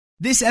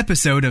This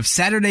episode of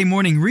Saturday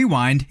Morning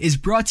Rewind is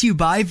brought to you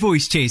by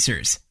Voice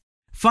Chasers.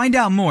 Find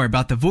out more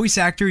about the voice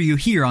actor you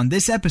hear on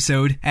this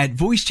episode at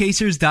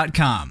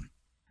voicechasers.com.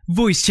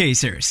 Voice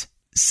Chasers,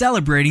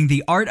 celebrating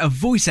the art of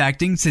voice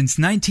acting since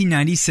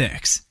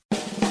 1996.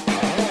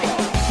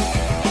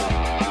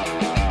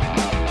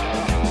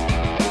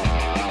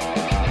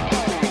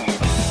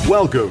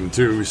 Welcome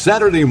to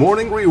Saturday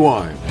Morning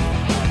Rewind,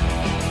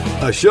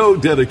 a show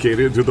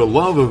dedicated to the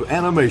love of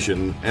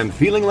animation and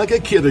feeling like a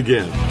kid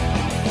again.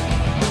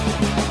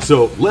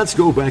 So let's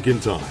go back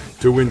in time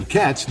to when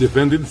cats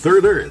defended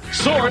Third Earth.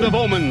 Sword of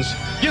omens,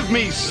 give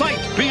me sight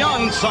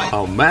beyond sight.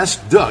 A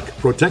masked duck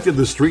protected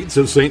the streets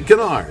of St.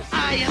 Canard.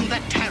 I am the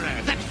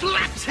terror that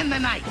flaps in the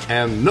night.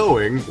 And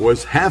knowing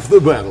was half the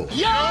battle.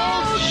 Yo,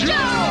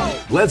 Joe!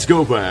 Let's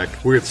go back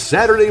with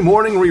Saturday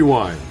Morning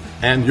Rewind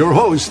and your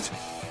host,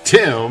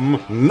 Tim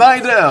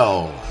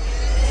Nidell.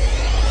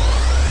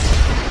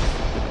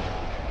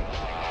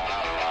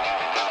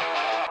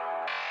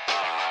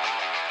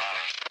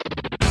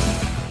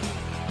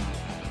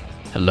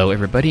 Hello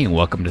everybody and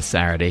welcome to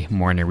Saturday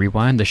Morning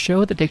Rewind, the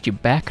show that takes you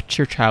back to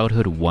your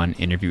childhood one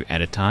interview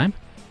at a time.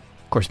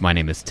 Of course, my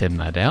name is Tim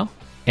Nidell,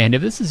 and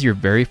if this is your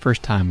very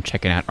first time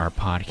checking out our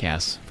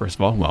podcast, first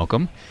of all,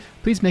 welcome.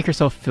 Please make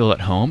yourself feel at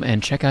home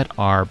and check out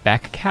our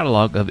back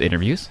catalog of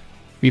interviews.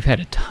 We've had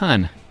a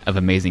ton of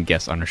amazing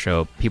guests on our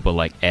show, people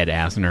like Ed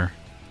Asner,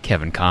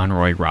 Kevin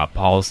Conroy, Rob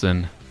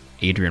Paulson,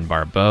 Adrienne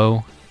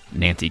Barbeau,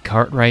 Nancy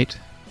Cartwright,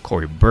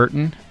 Corey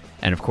Burton,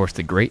 and of course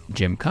the great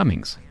Jim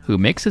Cummings, who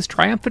makes his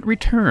triumphant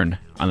return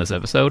on this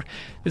episode.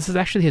 This is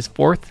actually his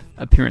fourth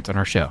appearance on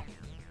our show.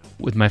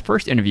 With my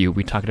first interview,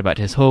 we talked about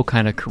his whole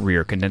kind of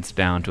career condensed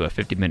down to a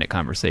 50-minute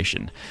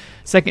conversation.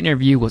 Second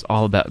interview was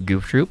all about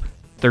Goof Troop.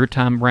 Third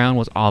time around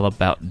was all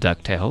about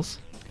DuckTales.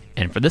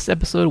 And for this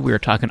episode, we are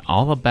talking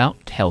all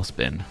about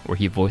TaleSpin, where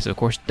he voiced, of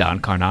course, Don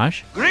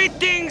Carnage.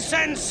 Greetings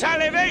and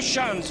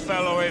salivations,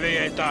 fellow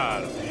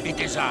aviator. It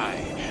is I,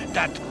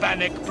 that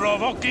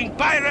panic-provoking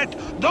pirate,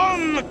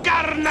 Don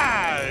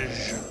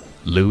Carnage.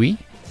 Louie.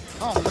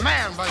 Oh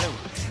man, Baloo.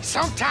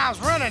 Sometimes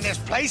running this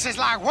place is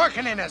like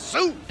working in a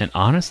zoo. And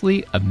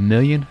honestly, a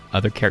million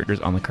other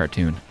characters on the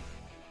cartoon.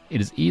 It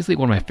is easily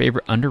one of my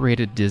favorite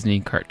underrated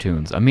Disney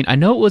cartoons. I mean, I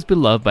know it was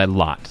beloved by a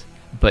lot,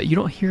 but you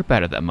don't hear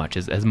about it that much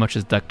as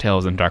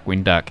DuckTales and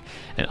Darkwing Duck.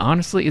 And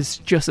honestly, it's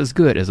just as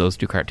good as those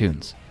two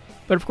cartoons.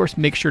 But of course,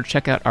 make sure to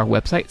check out our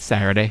website,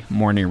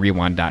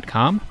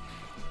 SaturdayMorningRewind.com.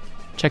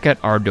 Check out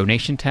our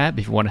donation tab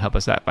if you want to help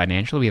us out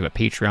financially. We have a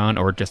Patreon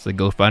or just a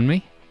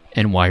GoFundMe.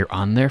 And while you're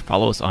on there,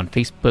 follow us on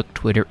Facebook,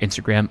 Twitter,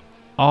 Instagram.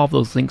 All of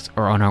those links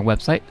are on our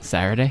website,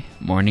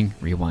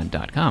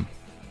 SaturdayMorningRewind.com.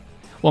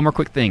 One more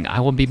quick thing.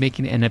 I will be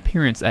making an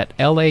appearance at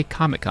LA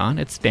Comic-Con.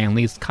 It's Stan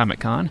Lee's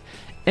Comic-Con,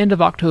 end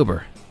of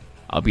October.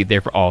 I'll be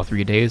there for all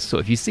 3 days, so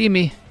if you see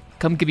me,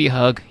 come give me a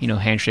hug,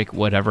 handshake,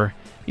 whatever.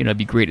 It'd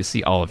be great to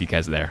see all of you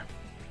guys there.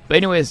 But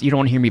anyways, you don't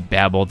want to hear me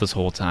babble this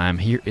whole time.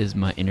 Here is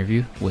my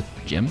interview with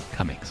Jim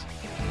Cummings.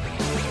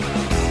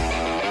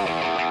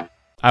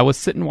 I was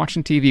sitting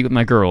watching TV with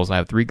my girls. I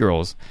have 3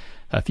 girls.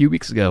 A few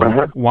weeks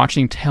ago,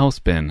 watching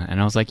TaleSpin, and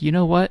I was like, you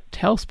know what?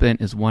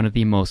 TaleSpin is one of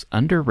the most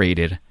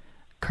underrated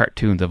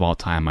cartoons of all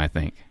time, I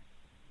think.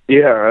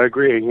 Yeah, I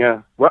agree.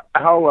 Yeah. Well,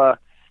 how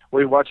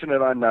were you watching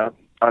it on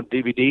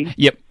DVD?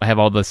 Yep, I have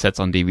all the sets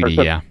on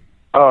DVD. Yeah.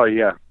 Oh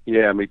yeah,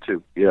 me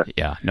too. Yeah.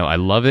 Yeah. No, I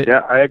love it.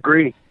 Yeah, I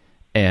agree.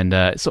 And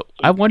so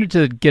I wanted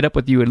to get up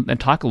with you and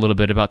talk a little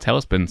bit about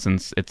TaleSpin,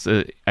 since it's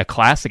a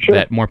classic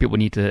that more people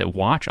need to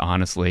watch.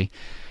 Honestly.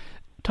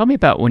 Tell me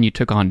about when you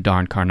took on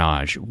Don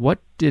Carnage. What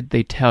did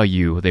they tell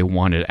you they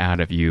wanted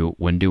out of you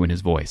when doing his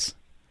voice?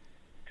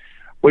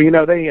 Well, they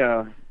don't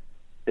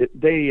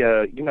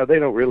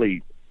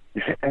really.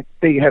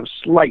 They have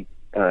slight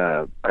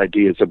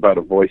ideas about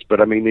a voice,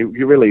 but I mean,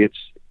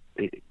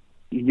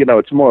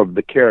 it's more of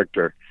the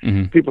character.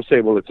 Mm-hmm. People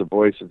say, "Well, it's a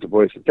voice. It's a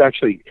voice." It's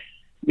actually,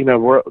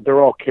 they're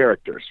all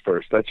characters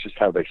first. That's just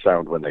how they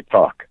sound when they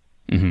talk.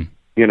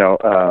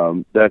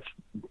 Mm-hmm. It's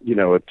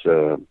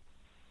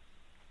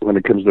when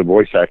it comes to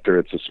voice actor,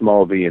 it's a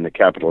small V and a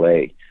capital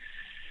A.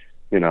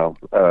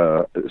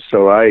 So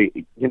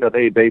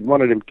they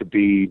wanted him to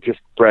be just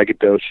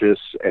braggadocious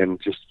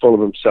and just full of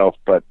himself,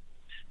 but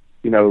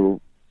way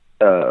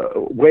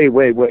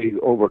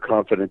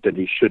overconfident than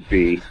he should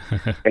be,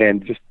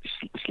 and just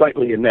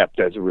slightly inept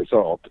as a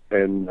result,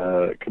 and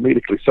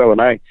comedically so. And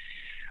I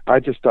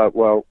just thought,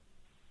 well,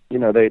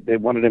 they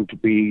wanted him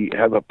to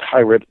have a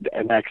pirate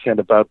an accent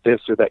about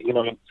this or that.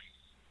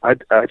 I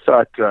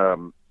thought.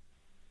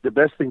 The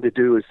best thing to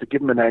do is to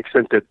give him an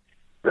accent that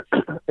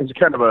is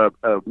kind of a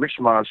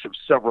mishmash of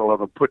several of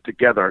them put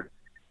together,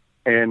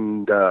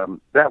 and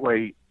that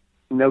way,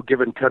 no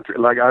given country.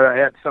 Like I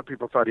had some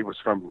people thought he was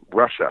from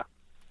Russia.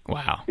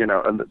 Wow.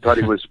 And thought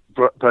he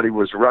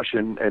was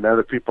Russian, and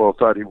other people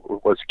thought he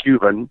was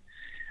Cuban,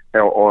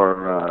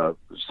 or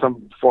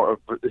some form.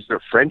 Is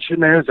there French in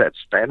there? Is that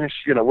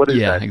Spanish? What is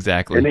that? Yeah,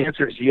 exactly. And the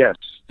answer is yes.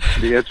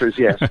 The answer is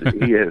yes.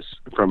 He is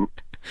from.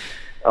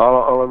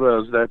 All of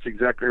those. That's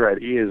exactly right.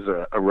 He is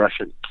a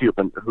Russian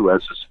Cuban who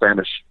has a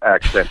Spanish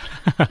accent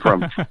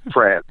from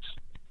France.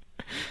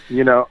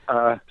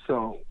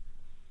 So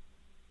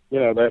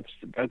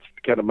that's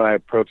kind of my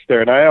approach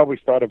there. And I always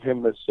thought of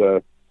him as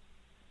the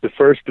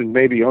first and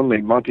maybe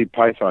only Monty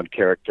Python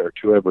character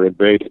to ever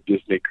invade a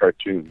Disney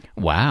cartoon.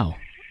 Wow,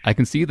 I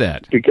can see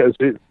that because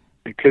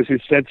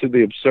his sense of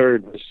the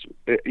absurd was,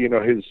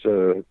 his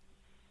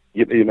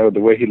the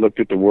way he looked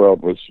at the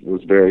world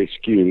was very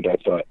skewed, I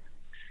thought.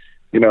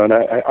 And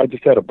I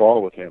just had a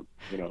ball with him,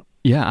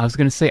 Yeah, I was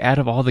going to say, out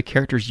of all the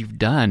characters you've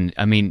done,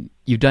 I mean,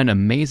 you've done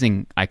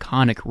amazing,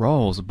 iconic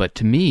roles, but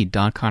to me,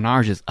 Don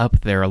Carnage is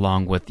up there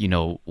along with,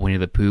 Winnie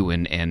the Pooh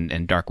and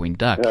Darkwing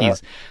Duck.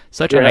 He's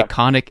such an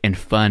iconic and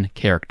fun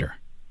character.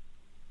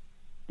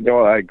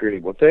 No, I agree.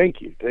 Well,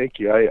 thank you. I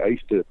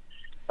used to,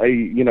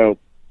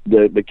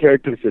 the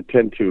characters that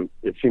tend to,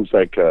 it seems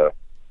like,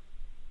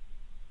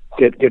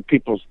 get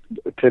people's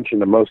attention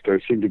the most, or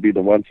seem to be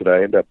the ones that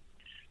I end up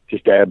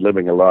just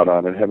ad-libbing a lot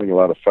on and having a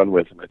lot of fun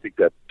with, and I think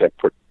that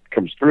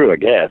comes through, I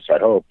guess, I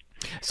hope.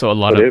 So it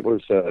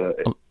was, there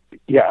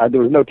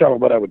was no telling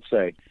what I would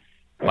say.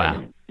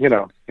 Wow.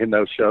 In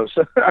those shows.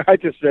 I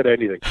just said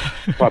anything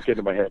popped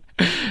into my head.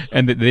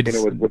 And they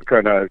just, with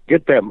Carnage,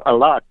 get them a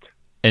lot.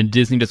 And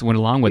Disney just went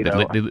along with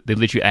it. They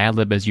let you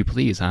ad-lib as you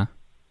please, huh?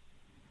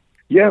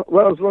 Yeah,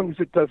 well, as long as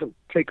it doesn't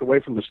take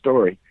away from the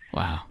story.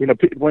 Wow.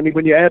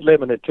 When you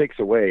ad-lib and it takes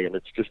away and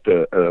it's just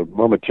a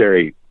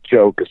momentary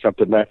joke or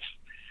something,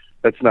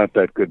 that's not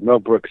that good. Mel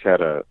Brooks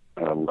had a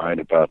line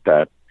about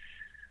that.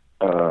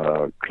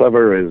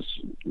 Clever is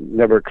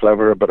never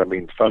clever, but I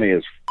mean funny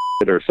as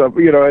or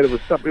something. It was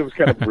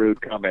kind of a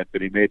rude comment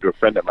that he made to a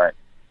friend of mine.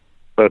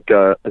 But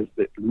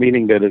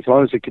meaning that as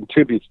long as it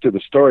contributes to the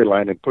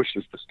storyline and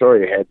pushes the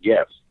story ahead,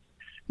 yes.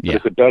 Yeah. But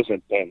if it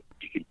doesn't, then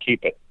you can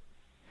keep it.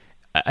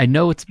 I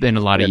know it's been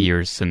a lot of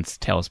years since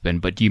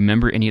Tailspin, but do you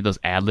remember any of those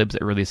ad-libs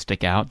that really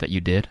stick out that you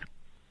did?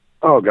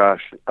 Oh,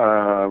 gosh.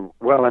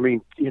 Well, I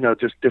mean,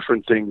 just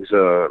different things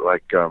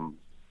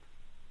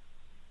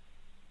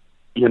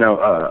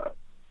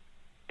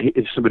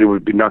somebody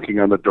would be knocking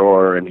on the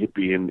door and he'd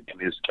be in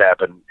his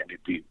cabin and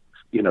he'd be,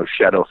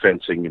 shadow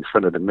fencing in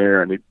front of the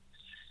mirror and he'd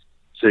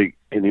say,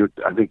 I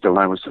think the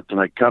line was something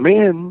like, come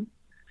in.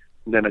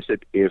 And then I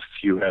said, if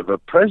you have a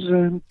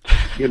present,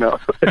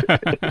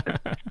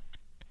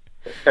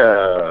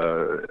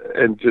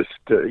 and just,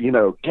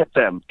 get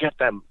them,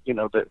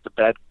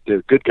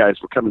 the good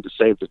guys were coming to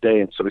save the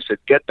day. And so we said,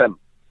 get them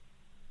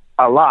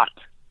a lot,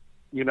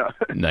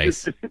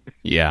 Nice.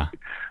 Yeah.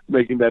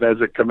 Making that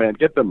as a command,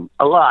 get them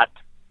a lot.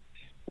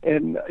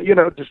 And,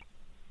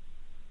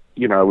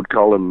 I would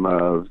call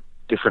him,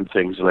 different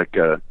things like,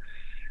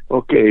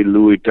 okay,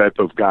 Louis type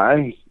of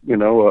guy,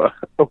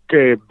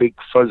 okay, big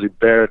fuzzy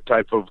bear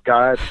type of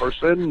guy,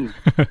 person.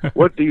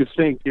 What do you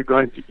think you're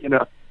going to,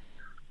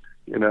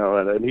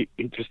 and he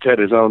just had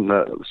his own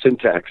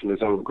syntax and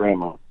his own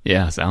grammar.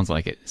 Yeah, sounds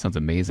like it. Sounds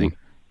amazing.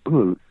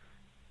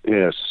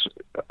 Yes.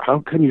 How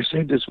can you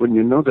say this when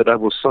you know that I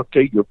will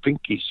saute your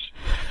pinkies?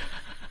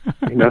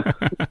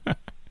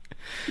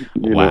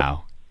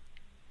 Wow.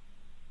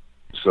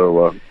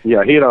 So, he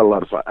had a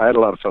lot of fun. I had a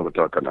lot of fun with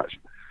Don Carnage.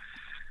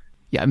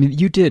 Yeah, I mean,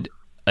 you did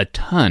a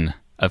ton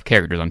of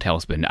characters on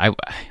Tailspin. I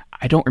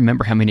don't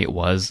remember how many it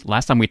was.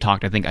 Last time we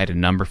talked, I think I had a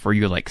number for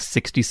you, like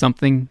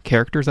 60-something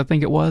characters, I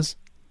think it was.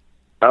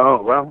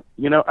 Oh, well,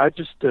 I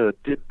just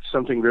did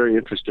something very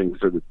interesting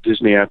for the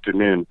Disney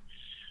Afternoon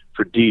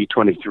for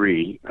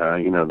D23,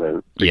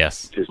 the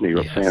Disney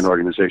fan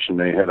organization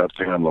they had up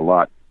there on the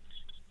lot.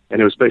 And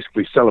it was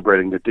basically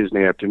celebrating the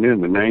Disney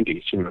Afternoon in the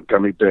 90s,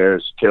 Gummy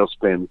Bears,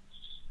 Tailspin,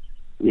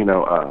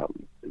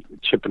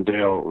 Chip and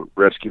Dale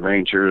Rescue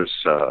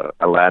Rangers,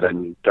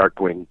 Aladdin,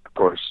 Darkwing, of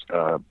course,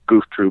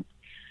 Goof Troop.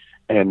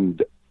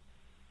 And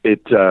they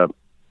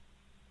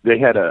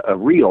had a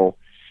reel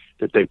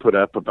that they put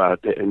up about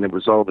it, and it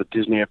was all the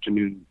Disney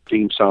Afternoon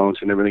theme songs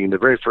and everything. And the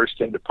very first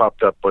thing that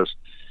popped up was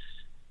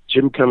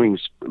Jim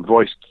Cummings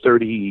voiced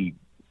 30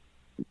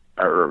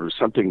 or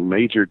something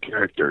major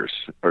characters.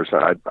 Or so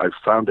I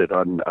found it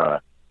on.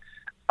 I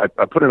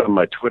put it on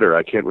my Twitter.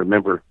 I can't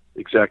remember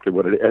exactly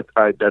what it.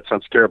 That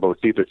sounds terrible.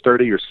 It's either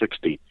 30 or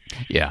 60.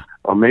 Yeah.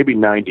 Or maybe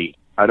 90.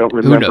 I don't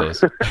remember. Who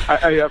knows?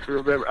 I have to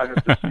remember. I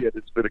have to see it.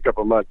 It's been a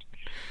couple of months.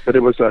 But it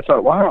was, I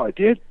thought, wow, I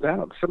did.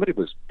 Wow, somebody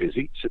was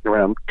busy sitting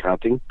around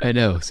counting. I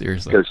know,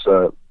 seriously.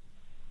 Because,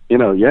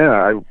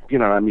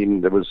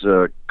 there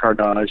was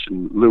Carnage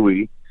and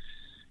Louis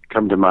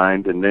come to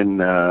mind. And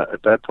then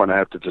at that point, I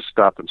have to just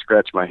stop and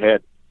scratch my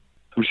head.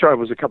 I'm sure it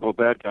was a couple of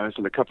bad guys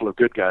and a couple of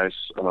good guys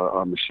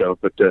on the show.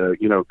 But,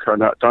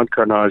 Don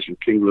Carnage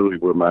and King Louis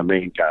were my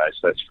main guys,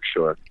 that's for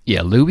sure.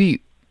 Yeah,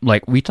 Louis,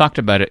 like we talked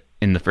about it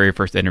in the very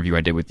first interview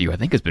I did with you. I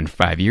think it's been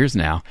 5 years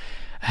now.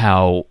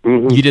 How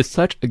you did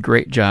such a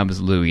great job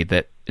as Louis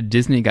that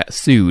Disney got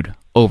sued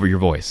over your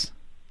voice.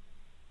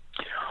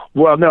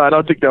 Well, no, I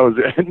don't think that was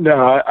it.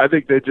 No, I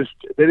think they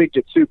didn't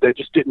get sued. They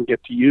just didn't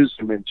get to use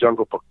him in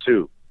Jungle Book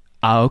 2.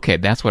 Oh, okay,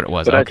 that's what it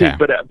was. But okay, I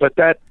think, but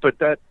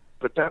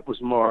that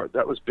was more.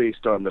 That was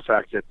based on the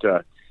fact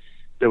that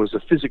there was a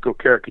physical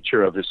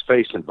caricature of his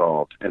face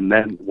involved. And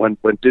then when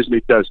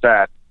Disney does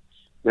that,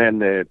 then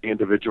the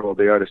individual,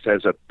 the artist,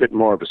 has a bit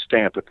more of a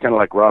stamp. It's kind of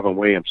like Robin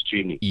Williams'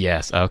 Genie.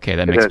 Yes, okay,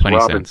 that makes plenty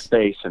of sense. It has Robin's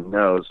face and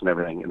nose and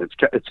everything, and it's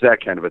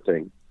that kind of a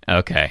thing.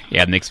 Okay,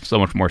 yeah, it makes so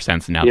much more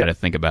sense now that I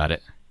think about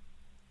it.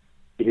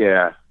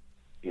 Yeah,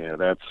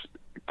 that's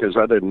because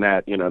other than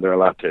that, they're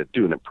allowed to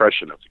do an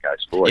impression of the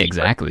guy's voice.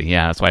 Exactly,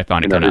 yeah, that's why I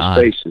found it kind of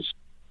odd. His face is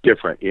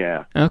different,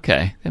 yeah.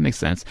 Okay, that makes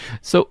sense.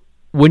 So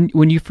when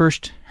you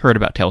first heard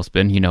about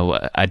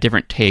Tailspin, a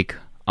different take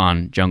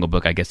on Jungle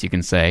Book, I guess you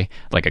can say,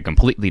 like a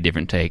completely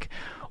different take.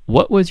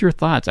 What was your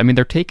thoughts? I mean,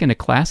 they're taking a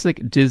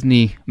classic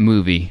Disney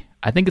movie.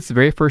 I think it's the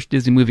very first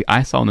Disney movie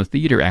I saw in the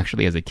theater,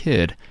 actually, as a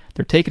kid.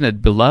 They're taking a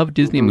beloved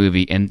Disney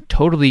movie and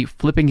totally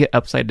flipping it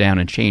upside down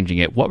and changing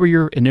it. What were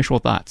your initial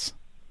thoughts?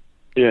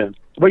 Yeah.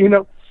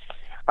 Well,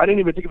 I didn't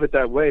even think of it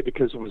that way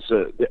because it was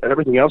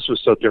everything else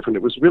was so different.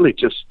 It was really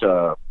just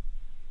Shere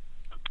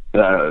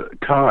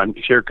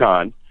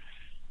Khan,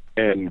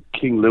 and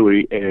King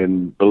Louie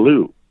and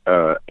Baloo.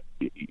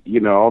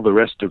 All the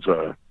rest of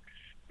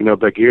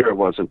Bagheera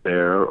wasn't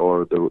there,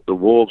 or the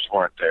wolves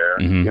weren't there.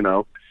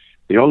 Mm-hmm.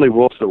 The only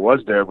wolf that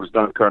was there was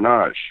Don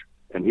Carnage,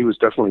 and he was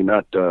definitely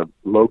not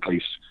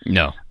Mowgli's.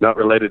 No, not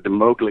related to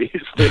Mowgli.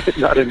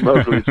 Not in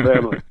Mowgli's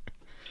family.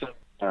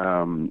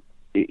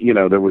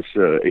 There was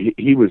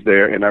he was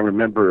there, and I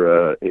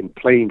remember in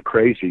Plane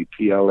Crazy,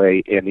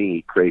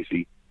 Plane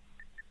Crazy,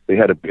 they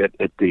had a bit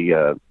at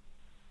the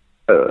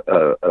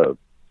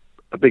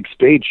a big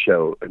stage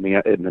show in the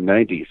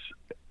 90s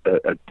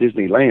at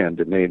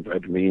Disneyland, and they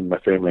invited me and my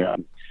family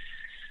on.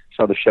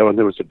 Saw the show, and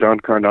there was a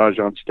Don Carnage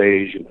on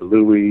stage and a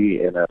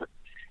Louie, and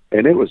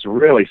it was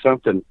really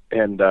something.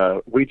 And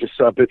we just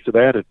saw bits of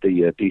that at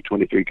the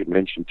D23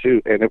 convention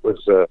too, and it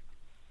was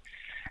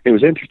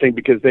interesting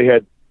because they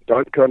had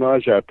Don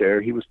Carnage out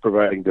there. He was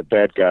providing the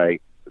bad guy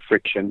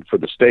friction for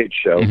the stage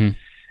show. Mm-hmm.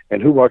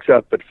 And who walks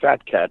out but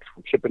Fat Cat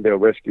from Chippendale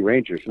Rescue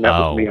Rangers, and that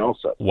was me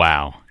also.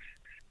 Wow.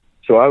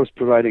 So I was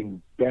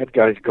providing bad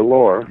guys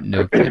galore,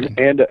 no kidding.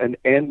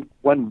 and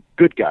one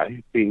good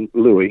guy being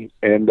Louie,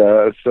 and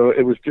so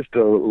it was just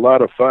a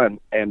lot of fun.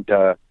 And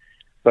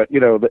but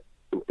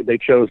they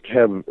chose to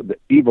have the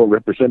evil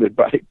represented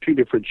by two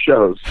different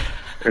shows,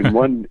 and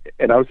one.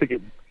 And I was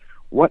thinking,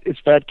 what is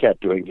Fat Cat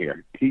doing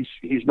here? He's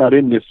not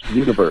in this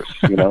universe.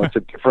 It's a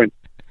different.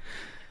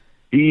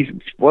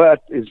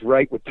 What is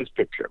right with this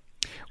picture?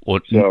 Well,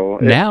 so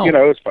now it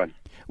was fun.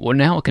 Well,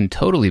 now it can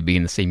totally be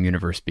in the same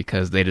universe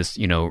because they just,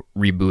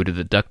 rebooted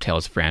the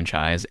DuckTales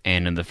franchise,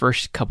 and in the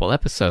first couple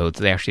episodes,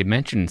 they actually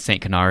mentioned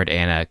St. Canard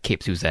and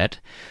Cape Suzette,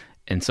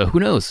 and so who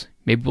knows?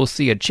 Maybe we'll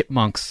see a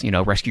Chipmunks,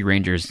 Rescue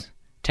Rangers,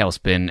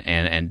 Tailspin,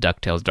 and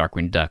DuckTales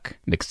Darkwing Duck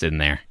mixed in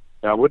there.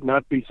 I would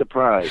not be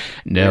surprised.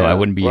 No, I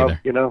wouldn't be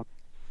either.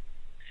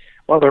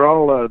 Well, they're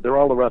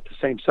all about the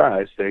same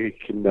size. They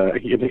can,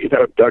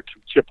 ducks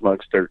and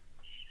chipmunks.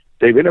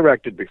 They've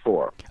interacted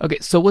before. Okay,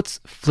 so let's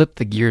flip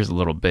the gears a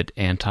little bit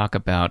and talk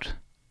about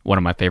one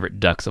of my favorite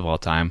ducks of all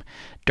time,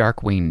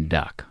 Darkwing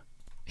Duck.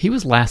 He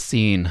was last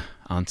seen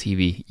on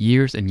TV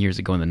years and years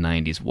ago in the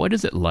 90s. What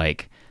is it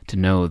like to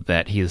know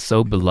that he is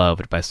so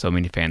beloved by so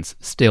many fans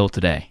still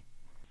today?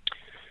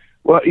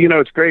 Well,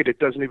 it's great. It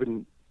doesn't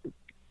even.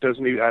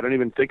 I don't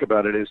even think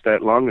about it as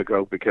that long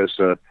ago because,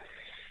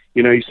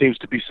 he seems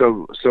to be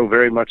so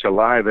very much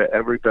alive.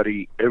 Every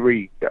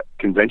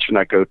convention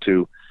I go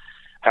to,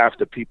 half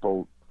the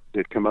people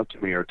that come up to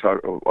me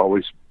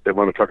they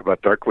want to talk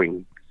about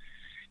Darkwing.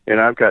 And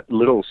I've got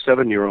little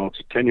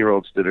 7-year-olds,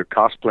 10-year-olds that are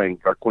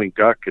cosplaying Darkwing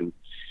Duck. And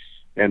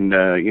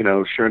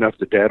sure enough,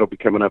 the dad will be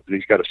coming up and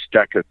he's got a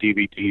stack of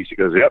DVDs. He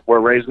goes, yep,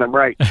 we're raising them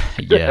right.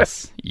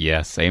 Yes,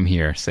 same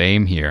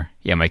here.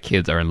 Yeah, my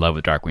kids are in love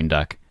with Darkwing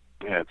Duck.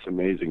 Yeah, it's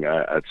amazing.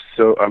 I'm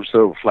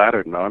so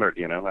flattered and honored,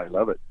 I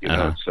love it.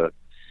 It's,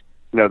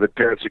 the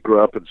parents that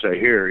grow up and say,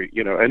 here,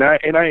 and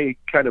I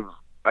kind of,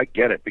 I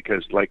get it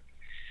because like,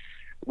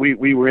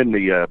 we were in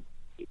the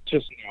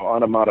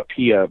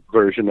onomatopoeia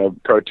version of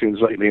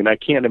cartoons lately, and I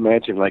can't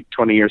imagine like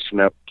 20 years from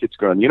now kids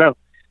going,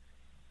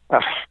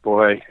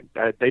 boy,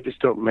 they just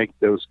don't make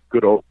those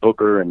good old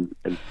Booker and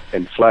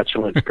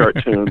flatulent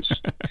cartoons,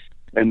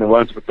 and the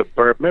ones with the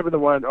burp.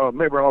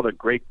 Remember all the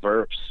great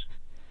burps.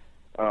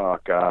 Oh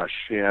gosh,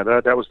 yeah,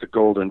 that was the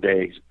golden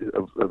days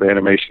of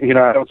animation.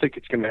 I don't think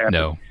it's going to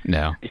happen.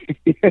 No.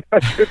 I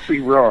could be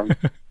wrong.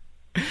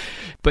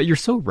 But you're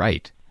so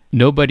right.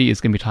 Nobody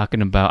is going to be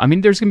talking about. I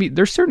mean, there's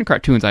certain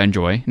cartoons I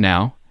enjoy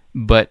now,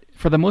 but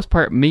for the most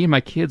part, me and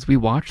my kids, we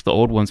watch the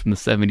old ones from the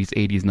 70s,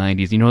 80s,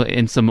 90s,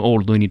 and some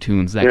old Looney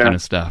Tunes, that kind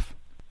of stuff.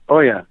 Oh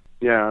yeah.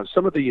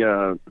 Some of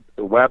the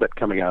Wabbit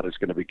coming out is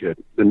going to be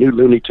good. The new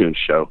Looney Tunes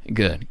show.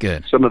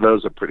 Good. Some of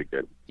those are pretty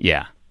good.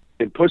 Yeah.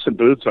 And Puss in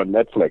Boots on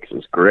Netflix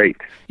is great.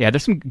 Yeah,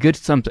 there's some good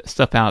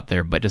stuff out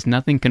there, but just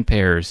nothing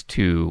compares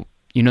to.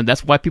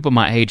 That's why people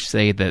my age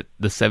say that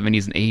the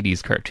 70s and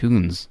 80s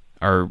cartoons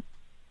are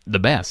the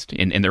best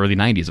in the early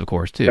 90s, of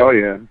course, too. Oh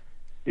yeah.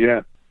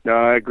 No,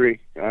 I agree.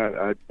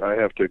 I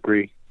have to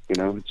agree.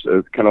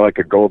 It's kind of like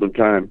a golden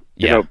time.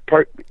 Yeah.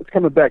 It's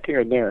coming back here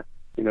and there.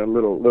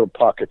 little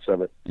pockets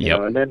of it.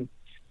 Yep. And then,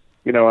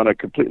 on a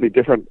completely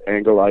different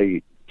angle,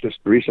 I just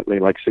recently,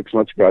 like 6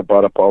 months ago, I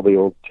bought up all the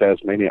old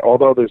Tasmania.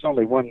 Although there's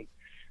only one,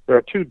 there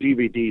are 2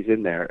 DVDs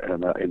in there,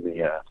 in the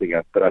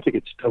thing, but I think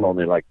it's still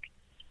only like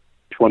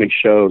 20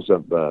 shows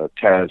of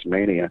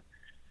Tasmania,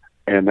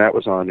 and that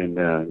was on in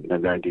the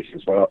 90s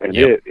as well. And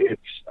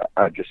it's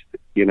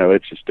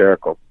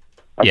hysterical.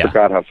 I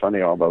forgot how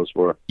funny all those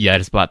were. Yeah, I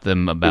just bought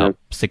them about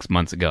 6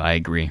 months ago. I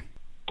agree.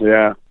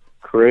 Yeah,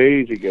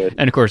 crazy good.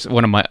 And of course,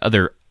 one of my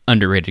other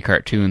underrated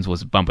cartoons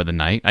was Bump of the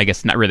Night. I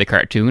guess not really a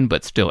cartoon,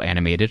 but still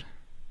animated.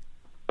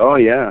 Oh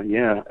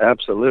yeah,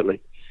 absolutely.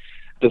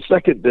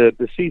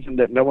 The season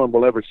that no one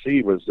will ever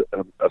see was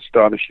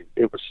astonishing.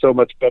 It was so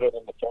much better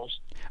than the first.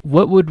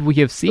 What would we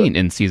have seen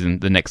in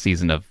the next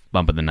season of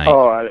Bump of the Night?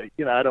 Oh, I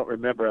don't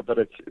remember, but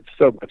it's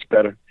so much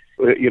better.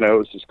 It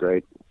was just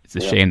great. It's a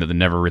shame that they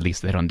never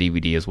released that on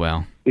DVD as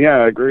well. Yeah,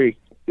 I agree.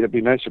 It'd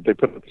be nice if they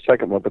put up the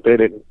second one, but they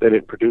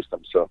didn't produce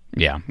them. So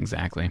yeah,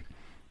 exactly.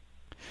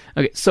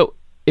 Okay, so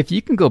if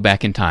you can go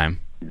back in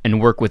time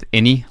and work with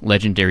any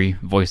legendary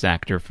voice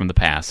actor from the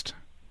past,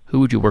 who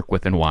would you work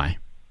with and why?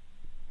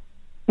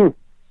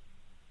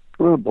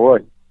 Oh boy,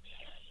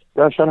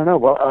 gosh, I don't know.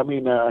 Well, I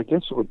mean, I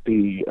guess it would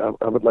be.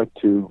 I would like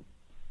to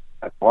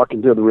walk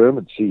into the room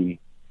and see.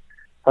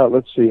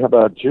 Let's see. How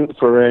about June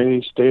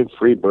Foray, Stan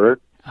Freberg,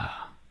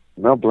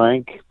 Mel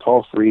Blanc,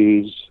 Paul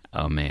Frees.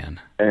 Oh man.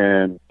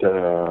 And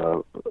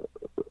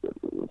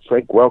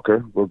Frank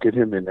Welker. We'll get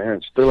him in there,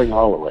 and Sterling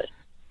Holloway.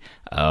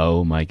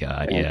 Oh my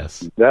God! And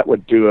yes.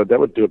 That'd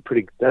be a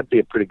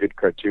pretty good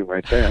cartoon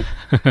right there.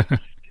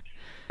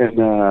 And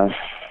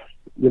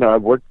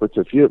I've worked with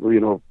a few,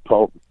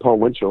 Paul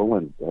Winchell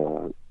and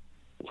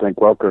Frank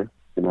Welker,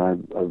 and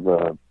I've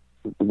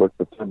worked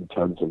with them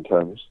tons and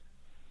tons.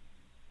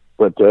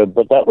 But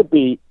that would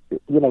be,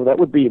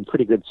 a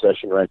pretty good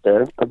session right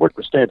there. I've worked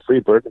with Stan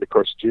Freberg, and of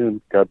course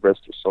June, God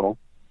rest her soul.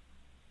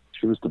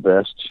 She was the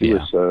best. She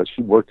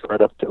worked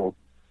right up till,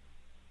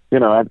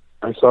 I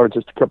saw her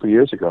just a couple of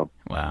years ago.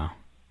 Wow.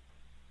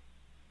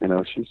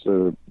 She's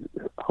a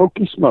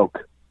hokey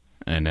smoke.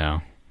 I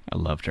know. I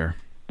loved her.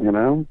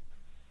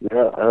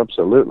 Yeah,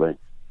 absolutely.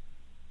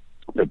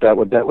 But that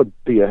would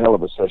be a hell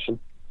of a session.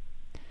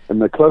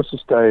 And the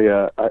closest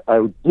I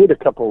did a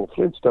couple of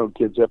Flintstone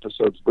Kids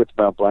episodes with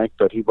Mel Blanc,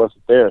 but he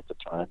wasn't there at the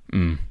time.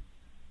 Mm.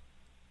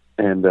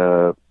 And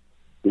there's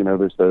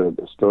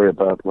the story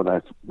about when I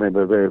made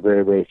my very,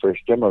 very, very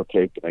first demo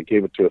tape, and I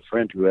gave it to a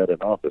friend who had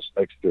an office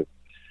next to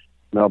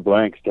Mel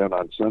Blanc's down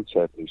on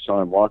Sunset, and he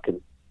saw him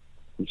walking.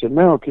 He said,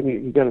 "Mel,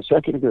 you got a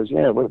second?" He goes,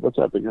 "Yeah, what's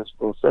up?" He goes,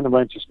 "Well, a friend of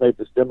mine just made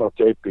this demo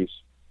tape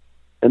piece."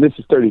 And this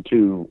is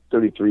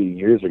 33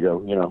 years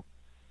ago,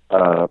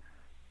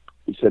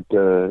 He said,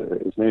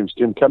 his name's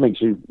Jim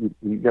Cummings. You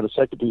got a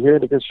second to hear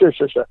it? He goes, sure.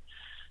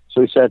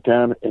 So he sat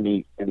down and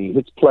he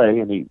hits play,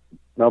 and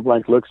Mel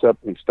Blanc looks up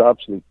and he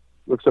stops and he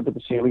looks up at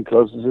the ceiling,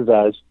 closes his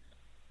eyes.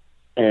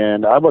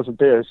 And I wasn't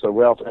there, so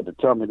Ralph had to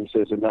tell me, and he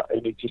says, and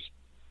he just,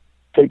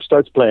 tape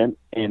starts playing,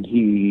 and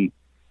he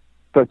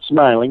starts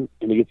smiling,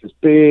 and he gets this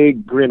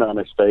big grin on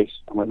his face.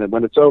 And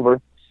when it's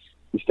over,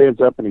 he stands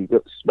up and he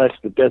smacks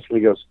the desk and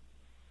he goes,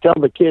 "Tell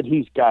the kid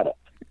he's got it."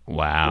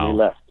 Wow. And he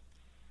left.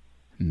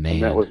 Man.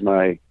 And that was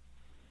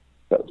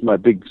my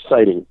big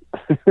sighting.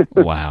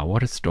 Wow,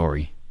 what a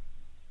story.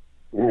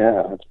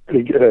 Yeah, it's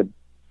pretty good.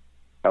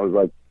 I was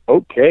like,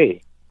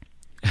 okay.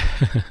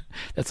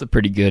 That's a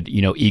pretty good,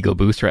 ego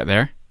boost right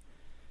there.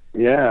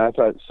 Yeah, I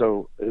thought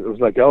so. It was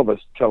like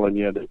Elvis telling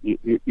you that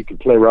you can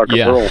play rock and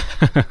roll.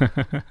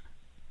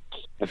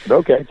 I said,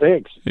 okay,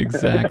 thanks.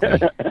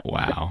 Exactly.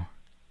 Wow.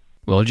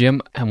 Well,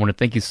 Jim, I want to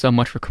thank you so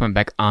much for coming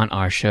back on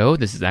our show.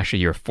 This is actually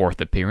your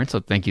 4th appearance, so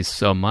thank you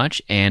so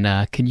much. And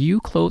can you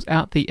close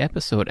out the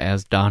episode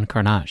as Don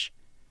Carnage?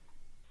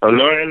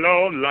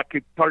 Hello,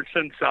 lucky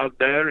persons out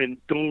there in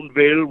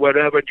Toonville,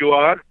 wherever you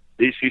are.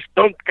 This is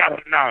Don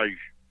Carnage.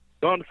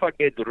 Don't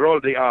forget to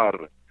roll the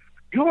R.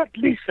 You are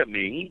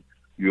listening,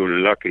 you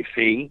lucky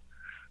thing,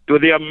 to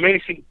the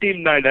amazing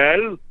Tim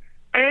Nidell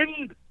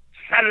and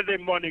Saturday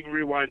Morning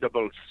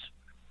Rewindables.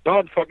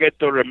 Don't forget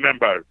to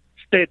remember,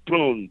 stay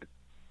tuned.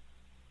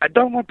 I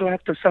don't want to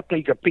have to suck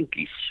your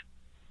pinkies.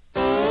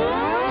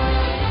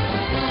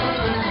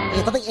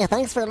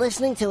 Thanks for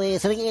listening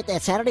to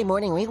Saturday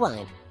Morning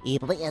Rewind.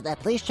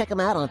 Please check them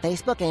out on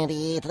Facebook and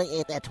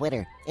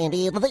Twitter. And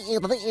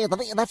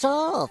that's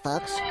all,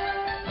 folks.